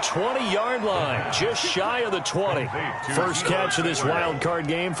near the 20-yard line, just shy of the 20. First catch of this wild card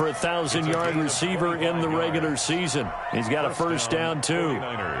game for a 1,000-yard receiver in the regular season. He's got a first down, too.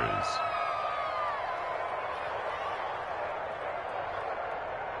 49ers.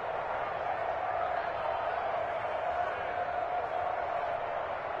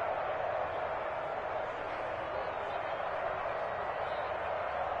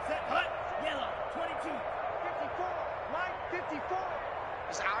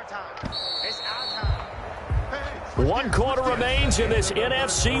 One quarter remains in this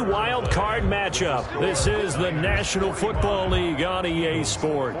NFC wild card matchup. This is the National Football League on EA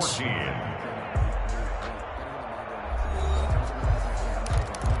Sports. 14.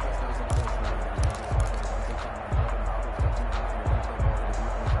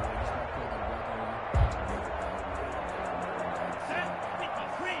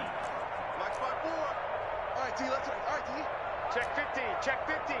 Black spot 4. All right, T, let's go. All right, T. Check 50, check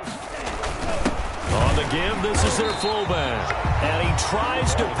 50. On the give, this is their fullback. And he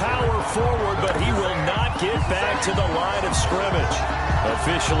tries to power forward, but he will not get back to the line of scrimmage.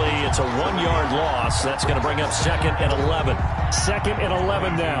 Officially, it's a 1-yard loss. That's going to bring up 2nd and 11. 2nd and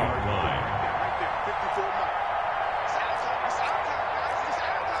 11 now. Right there, 54 mark. It's out of time. It's out of time, guys. It's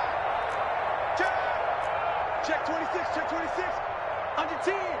out of time. Check 26, check 26. Under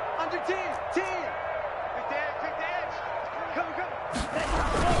 10, under 10, 10. Pick the edge, pick the edge. Come, come.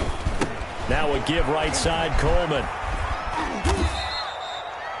 Now a give right side, Coleman.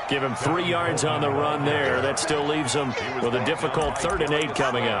 Give him 3 yards on the run there. That still leaves him with a difficult 3rd and 8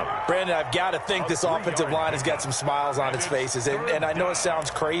 coming up. Brandon, I've got to think this offensive line has got some smiles on its faces. And I know it sounds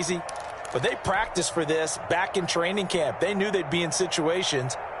crazy, but they practiced for this back in training camp. They knew they'd be in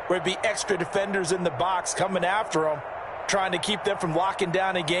situations where it'd be extra defenders in the box coming after them, trying to keep them from locking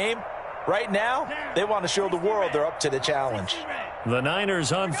down a game. Right now, they want to show the world they're up to the challenge. The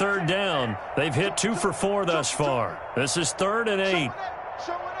Niners on third down. They've hit 2 for 4 thus far. This is 3rd and 8.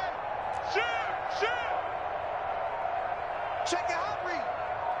 Check it out, read.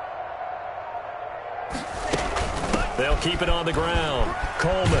 They'll keep it on the ground.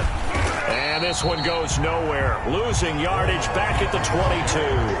 Coleman. And this one goes nowhere. Losing yardage back at the 22.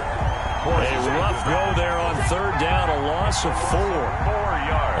 A rough go there on third down, a loss of 4. 4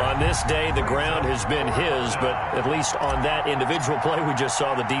 yards. On this day, the ground has been his, but at least on that individual play, we just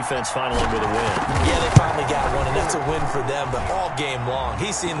saw the defense finally with a win. Yeah, they finally got one, and that's a win for them, but all game long,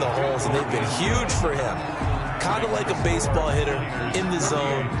 he's seen the holes, and they've been huge for him. Kind of like a baseball hitter in the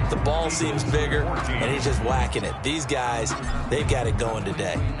zone. The ball seems bigger, and he's just whacking it. These guys, they've got it going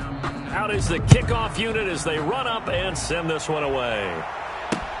today. Out is the kickoff unit as they run up and send this one away.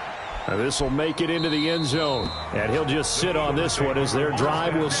 This will make it into the end zone, and he'll just sit on this one as their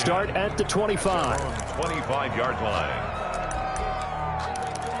drive will start at the 25. 25-yard line.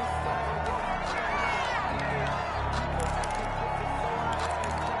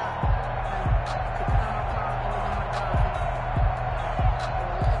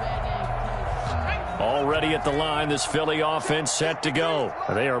 Already at the line, this Philly offense set to go.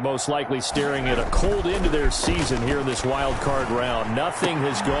 They are most likely staring at a cold end to their season here in this wild card round. Nothing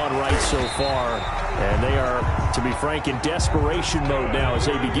has gone right so far, and they are, to be frank, in desperation mode now as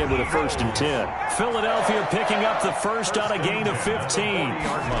they begin with a 1st and 10. Philadelphia picking up the first on a gain of 15.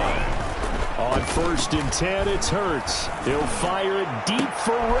 On 1st and 10, it's Hurts. He'll fire it deep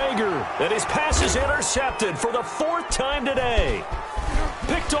for Rager. And his pass is intercepted for the 4th time today.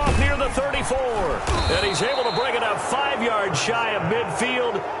 Picked off near the 34. And he's able to bring it up 5 yards shy of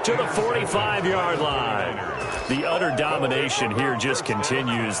midfield to the 45-yard line. The utter domination here just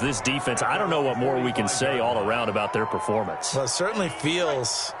continues. This defense, I don't know what more we can say all around about their performance. Well, it certainly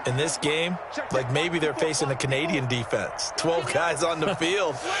feels in this game like maybe they're facing a Canadian defense. 12 guys on the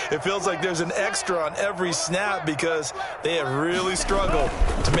field. It feels like there's an extra on every snap because they have really struggled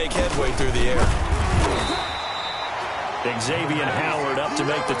to make headway through the air. Xavier Howard up to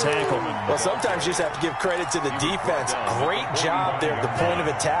make the tackle. Well, sometimes you just have to give credit to the defense. Great job there at the point of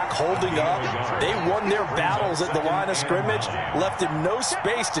attack, holding up. They won their battles at the line of scrimmage, left him no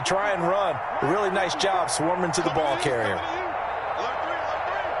space to try and run. A really nice job swarming to the ball carrier.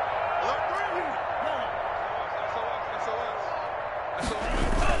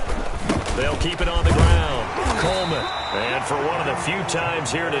 They'll keep it on the ground. Coleman. And for one of the few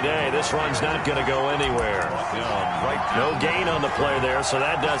times here today, this run's not going to go anywhere. No gain on the play there, so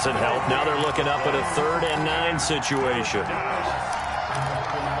that doesn't help. Now they're looking up at a 3rd and 9 situation.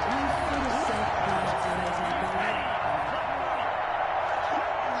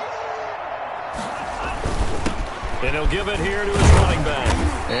 And he'll give it here to his running back.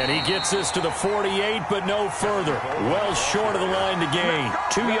 And he gets this to the 48, but no further. Well short of the line to gain.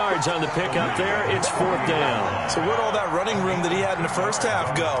 2 yards on the pickup there. It's 4th down. So where'd all that running room that he had in the first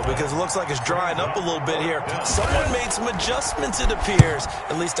half go? Because it looks like it's drying up a little bit here. Someone made some adjustments, it appears,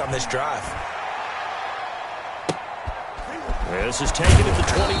 at least on this drive. This is taken at the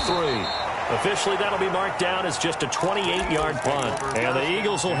 23. Officially, that'll be marked down as just a 28-yard punt. And the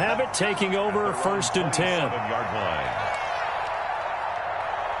Eagles will have it, taking over 1st and 10. 7-yard line.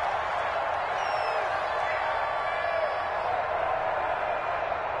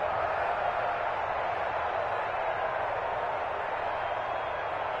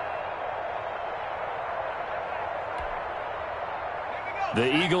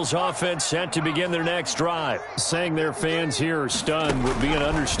 The Eagles offense set to begin their next drive. Saying their fans here are stunned would be an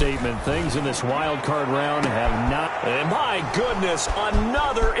understatement. Things in this wild card round have not. And my goodness,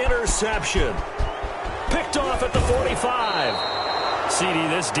 another interception. Picked off at the 45. CD,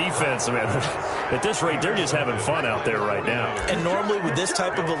 this defense, man, at this rate, they're just having fun out there right now. And normally with this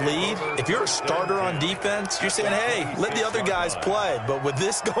type of a lead, if you're a starter on defense, you're saying, hey, let the other guys play. But with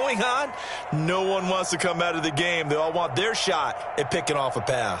this going on, no one wants to come out of the game. They all want their shot at picking off a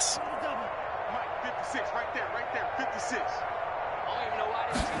pass. Mike, 56, right there, 56.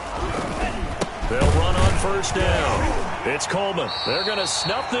 They'll run on 1st down. It's Coleman. They're going to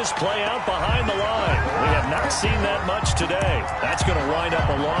snuff this play out behind the line. We have not seen that much today. That's going to wind up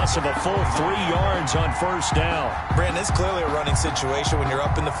a loss of a full 3 yards on 1st down. Brandon, it's clearly a running situation when you're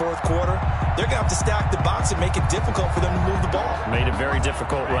up in the 4th quarter. They're going to have to stack the box and make it difficult for them to move the ball. Made it very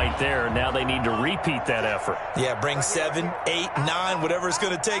difficult right there. Now they need to repeat that effort. Yeah, bring 7, 8, 9, whatever it's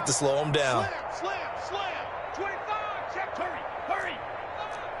going to take to slow them down. Slam. 25, check, hurry.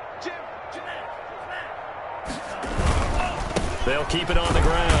 Jim. They'll keep it on the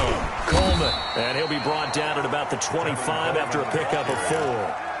ground. Coleman, and he'll be brought down at about the 25 after a pickup of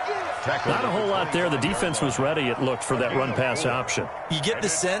 4. Not a whole lot there. The defense was ready, it looked, for that run-pass option. You get the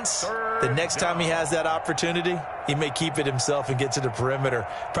sense that next time he has that opportunity, he may keep it himself and get to the perimeter.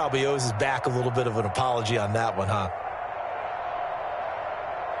 Probably owes his back a little bit of an apology on that one, huh?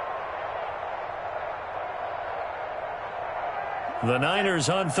 The Niners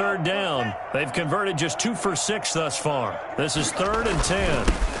on 3rd down. They've converted just 2 for 6 thus far. This is 3rd and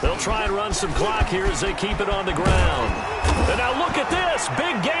 10. They'll try and run some clock here as they keep it on the ground. And now look at this.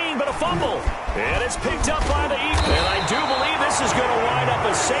 Big gain, but a fumble. And it's picked up by the Eagles. And I do believe this is going to wind up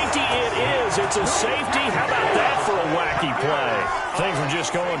a safety. It is. It's a safety. How about that for a wacky play? Things are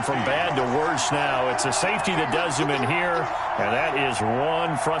just going from bad to worse now. It's a safety that does him in here. And that is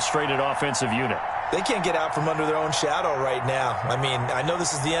one frustrated offensive unit. They can't get out from under their own shadow right now. I mean, I know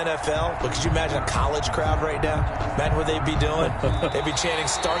this is the NFL, but could you imagine a college crowd right now? Imagine what they'd be doing. They'd be chanting,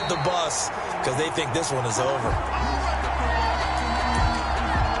 "Start the bus," because they think this one is over.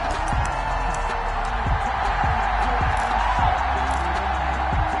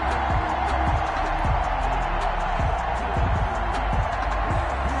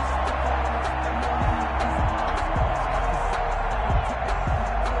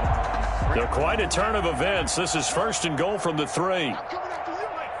 Quite a turn of events. This is 1st and goal from the 3.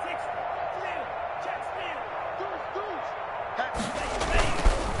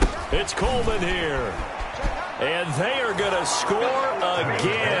 It's Coleman here. And they are going to score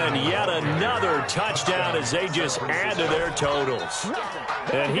again. Yet another touchdown as they just add to their totals.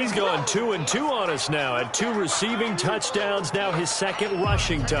 And he's gone 2 and 2 on us now. At 2 receiving touchdowns, now his 2nd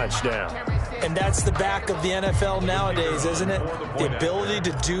rushing touchdown. And that's the back of the NFL nowadays, isn't it? The ability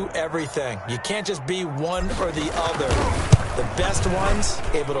to do everything. You can't just be one or the other. The best ones,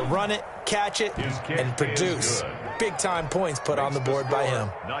 able to run it, catch it, and produce. Big-time points put on the board by him.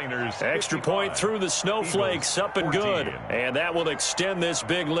 Extra point through the snowflakes, up and good. And that will extend this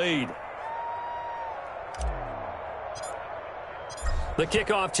big lead. The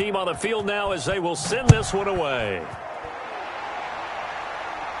kickoff team on the field now as they will send this one away.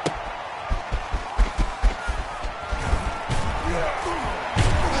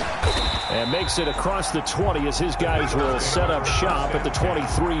 And makes it across the 20 as his guys will set up shop at the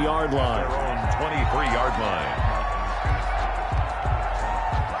 23-yard line. Their own 23-yard line.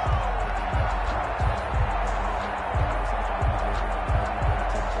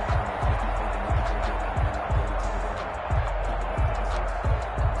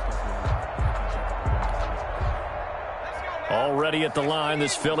 Already at the line,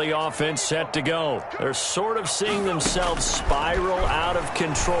 this Philly offense set to go. They're sort of seeing themselves spiral out of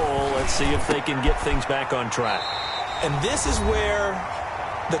control. Let's see if they can get things back on track. And this is where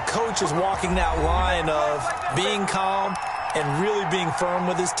the coach is walking that line of being calm and really being firm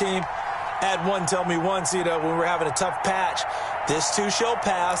with his team. I had one tell me once, when we were having a tough patch, this too shall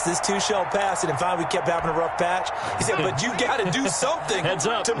pass, this too shall pass. And then finally we kept having a rough patch. He said, but you got to do something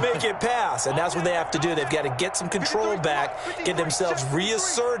to make it pass. And that's what they have to do. They've got to get some control back, get themselves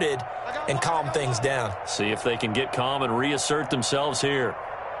reasserted, and calm things down. See if they can get calm and reassert themselves here.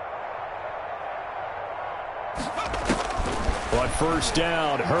 But first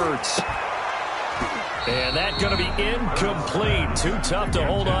down, Hurts. And that's going to be incomplete. Too tough to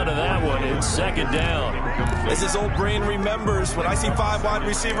hold on to that one. It's 2nd down. As his old brain remembers, when I see 5 wide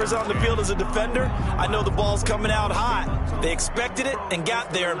receivers on the field as a defender, I know the ball's coming out hot. They expected it and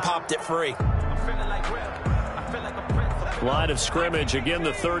got there and popped it free. Line of scrimmage, again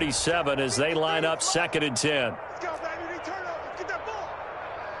the 37 as they line up 2nd and 10. Let's go, baby. Turn over. Let's get that ball.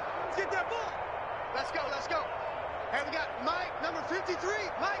 Let's get that ball. Let's go, let's go. Hey, we got Mike, number 53.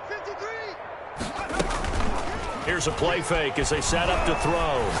 Mike, 53. Here's a play fake as they set up to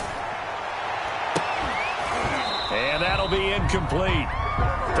throw. And that'll be incomplete.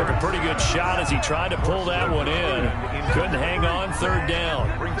 Took a pretty good shot as he tried to pull that one in. Couldn't hang on, 3rd down.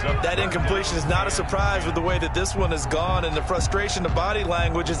 That incompletion is not a surprise with the way that this one has gone, and the frustration, the body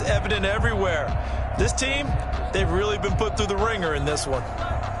language is evident everywhere. This team, they've really been put through the ringer in this one.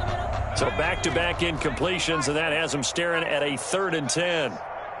 So back-to-back incompletions, and that has them staring at a 3rd and 10.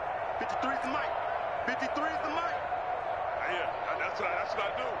 53 is the mic. 53 is the mic. Yeah, that's what I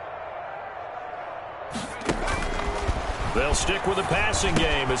do. They'll stick with the passing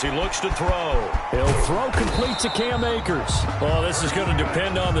game as he looks to throw. He'll throw complete to Cam Akers. Well, this is going to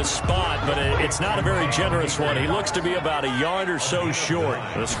depend on the spot, but it's not a very generous one. He looks to be about a yard or so short.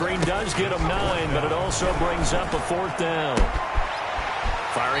 The screen does get him 9, but it also brings up a 4th down.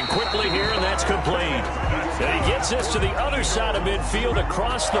 Firing quickly here, and that's complete. And he gets this to the other side of midfield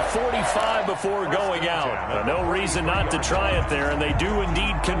across the 45 before going out. No reason not to try it there, and they do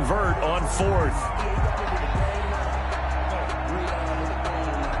indeed convert on fourth.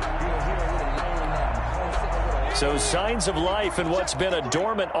 So signs of life in what's been a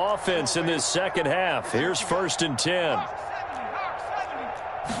dormant offense in this second half. Here's 1st and 10.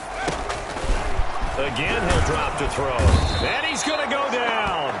 Again, he'll drop to throw. And he's going to go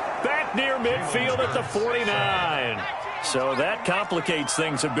down. Back near midfield at the 49. So that complicates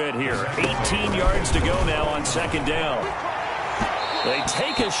things a bit here. 18 yards to go now on 2nd down. They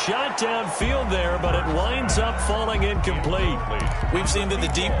take a shot downfield there, but it winds up falling incomplete. We've seen that the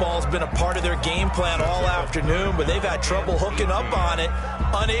deep ball's been a part of their game plan all afternoon, but they've had trouble hooking up on it,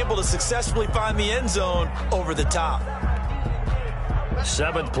 unable to successfully find the end zone over the top.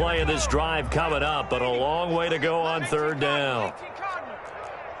 7th play of this drive coming up, but a long way to go on 3rd down.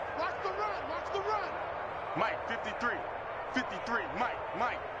 Watch the run. Mike, 53. 53,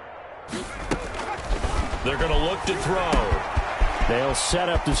 Mike. They're going to look to throw. They'll set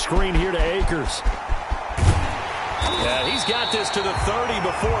up the screen here to Akers. Yeah, he's got this to the 30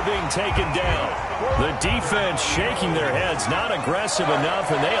 before being taken down. The defense shaking their heads, not aggressive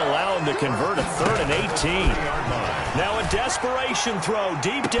enough, and they allow him to convert a 3rd and 18. Now a desperation throw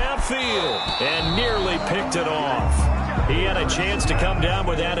deep downfield, and nearly picked it off. He had a chance to come down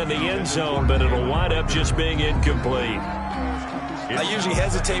with that in the end zone, but it'll wind up just being incomplete. I usually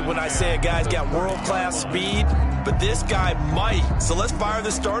hesitate when I say a guy's got world-class speed, but this guy might. So let's fire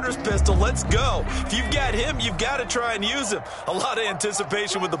the starter's pistol. Let's go. If you've got him, you've got to try and use him. A lot of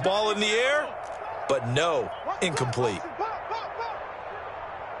anticipation with the ball in the air, but no, incomplete.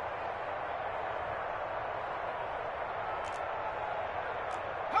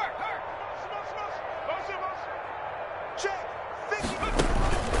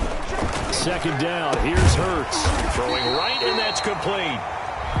 Second down, here's Hurts. Throwing right, and that's complete.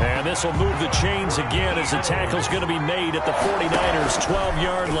 And this will move the chains again as the tackle's going to be made at the 49ers'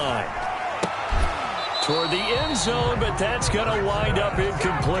 12-yard line. Toward the end zone, but that's going to wind up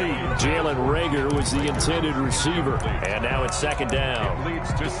incomplete. Jalen Reagor was the intended receiver. And now it's 2nd down. It leads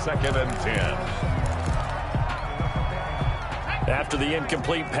to 2nd and 10. After the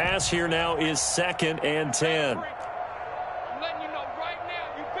incomplete pass, here now is 2nd and 10. I'm letting you know right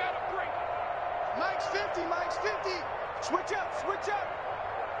now, you better bring it. Mike's 50. Switch up.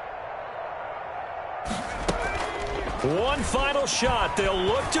 One final shot. They'll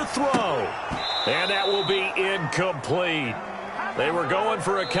look to throw. And that will be incomplete. They were going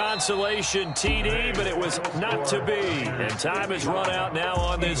for a consolation TD, but it was not to be. And time has run out now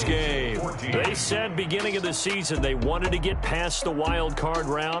on this game. They said beginning of the season they wanted to get past the wild card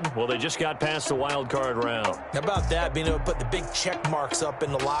round. Well, they just got past the wild card round. How about that, being able to put the big check marks up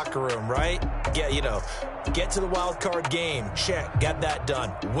in the locker room, right? Get to the wild card game, check, got that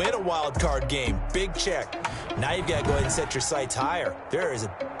done. Win a wild card game, big check. Now you've got to go ahead and set your sights higher. There is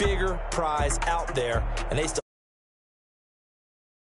a bigger prize out there, and they still